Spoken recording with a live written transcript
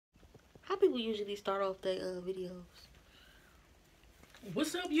How people usually start off their videos?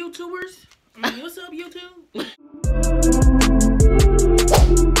 What's up, YouTubers? What's up, YouTube?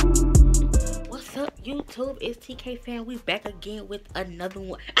 What's up, YouTube? It's TK Fan. We back again with another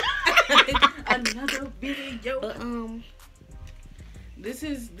one. Another video. But this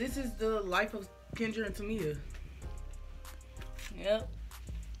is the life of Kendra and Tamia. Yep.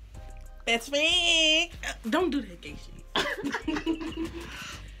 That's me. Don't do that gay shit.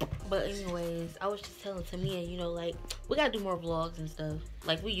 But anyways, I was just telling Tamia, you know, like, we gotta do more vlogs and stuff.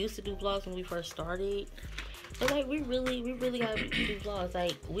 Like, we used to do vlogs when we first started, but like, we really gotta do vlogs.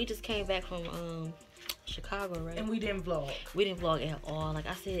 Like, we just came back from Chicago, right? And we didn't vlog. We didn't vlog at all. Like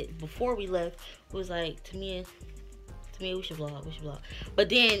I said before we left, it was like, Tamia, we should vlog. But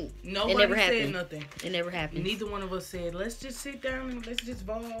then nobody it never said happened. Nothing. It never happened. Neither one of us said, let's just sit down and let's just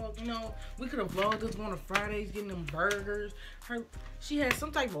vlog. You know, we could have vlogged us going to Fridays getting them burgers. She had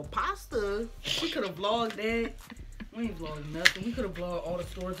some type of pasta. We could have vlogged that. We ain't vlogged nothing. We could have vlogged all the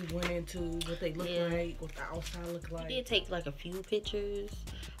stores we went into, what they look like, what the outside look like. We did take like a few pictures,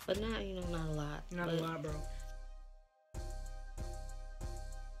 but not, you know, not a lot. Not a lot, bro.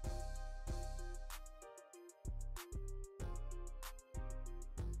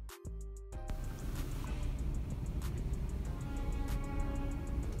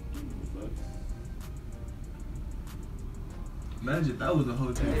 Imagine that was a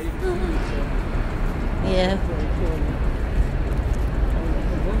hotel. Yeah.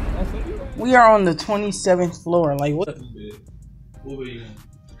 We are on the 27th floor. Like, what? What were you in?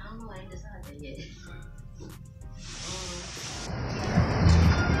 I don't know. I ain't decided that yet.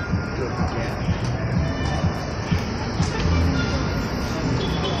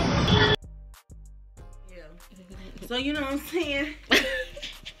 Yeah. So, you know what I'm saying?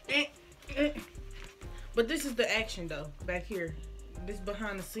 But this is the action, though, back here. This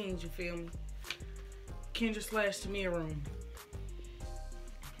behind the scenes, you feel me? Kendra / Tamia room.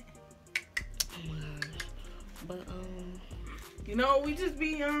 Oh my gosh. But, you know, we just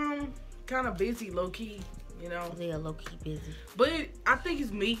be, kind of busy, low-key, you know? they are low-key busy. But I think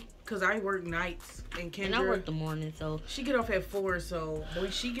it's me, because I work nights, and Kendra... And I work the morning, so... She get off at 4, so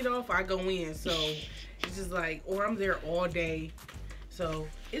when she get off, I go in, so it's just like, or I'm there all day. So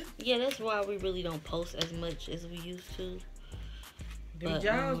yeah, that's why we really don't post as much as we used to. Them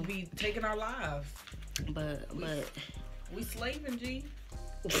jobs be taking our lives. But we slaving, G.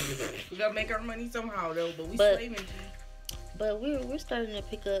 We gotta make our money somehow though. But we slaving, G. But we're starting to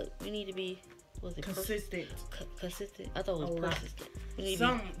pick up. We need to be consistent. Consistent. I thought it was persistent. We need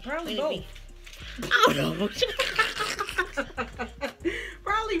probably both. I don't know.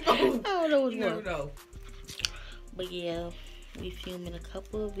 Probably both. I don't know what's you never know. But yeah. We filming a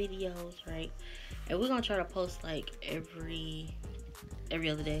couple of videos, right? And we're gonna try to post like every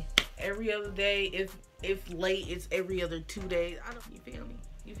other day. Every other day. If late, it's every other 2 days. You feel me?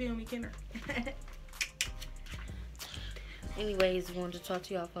 You feel me, Kendra? Anyways, we wanted to talk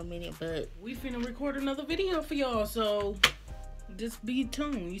to y'all for a minute, but we finna record another video for y'all, so just be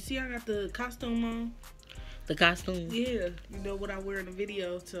tuned. You see, I got the costume on. The costume? Yeah, you know what I wear in the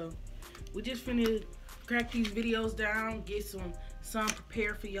video, so we just finna crack these videos down, get some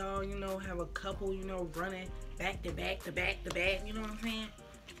prepared for y'all, you know, have a couple, you know, running back to back to back to back, you know what I'm saying?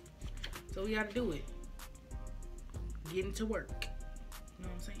 So we gotta do it. Getting to work. You know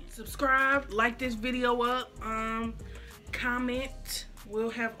what I'm saying? Subscribe, like this video up, comment. We'll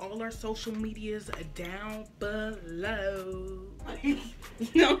have all our social medias down below.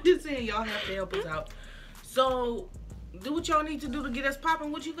 No, I'm just saying, y'all have to help us out. So do what y'all need to do to get us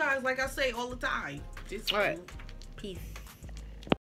popping with you guys, like I say all the time. All right. Peace.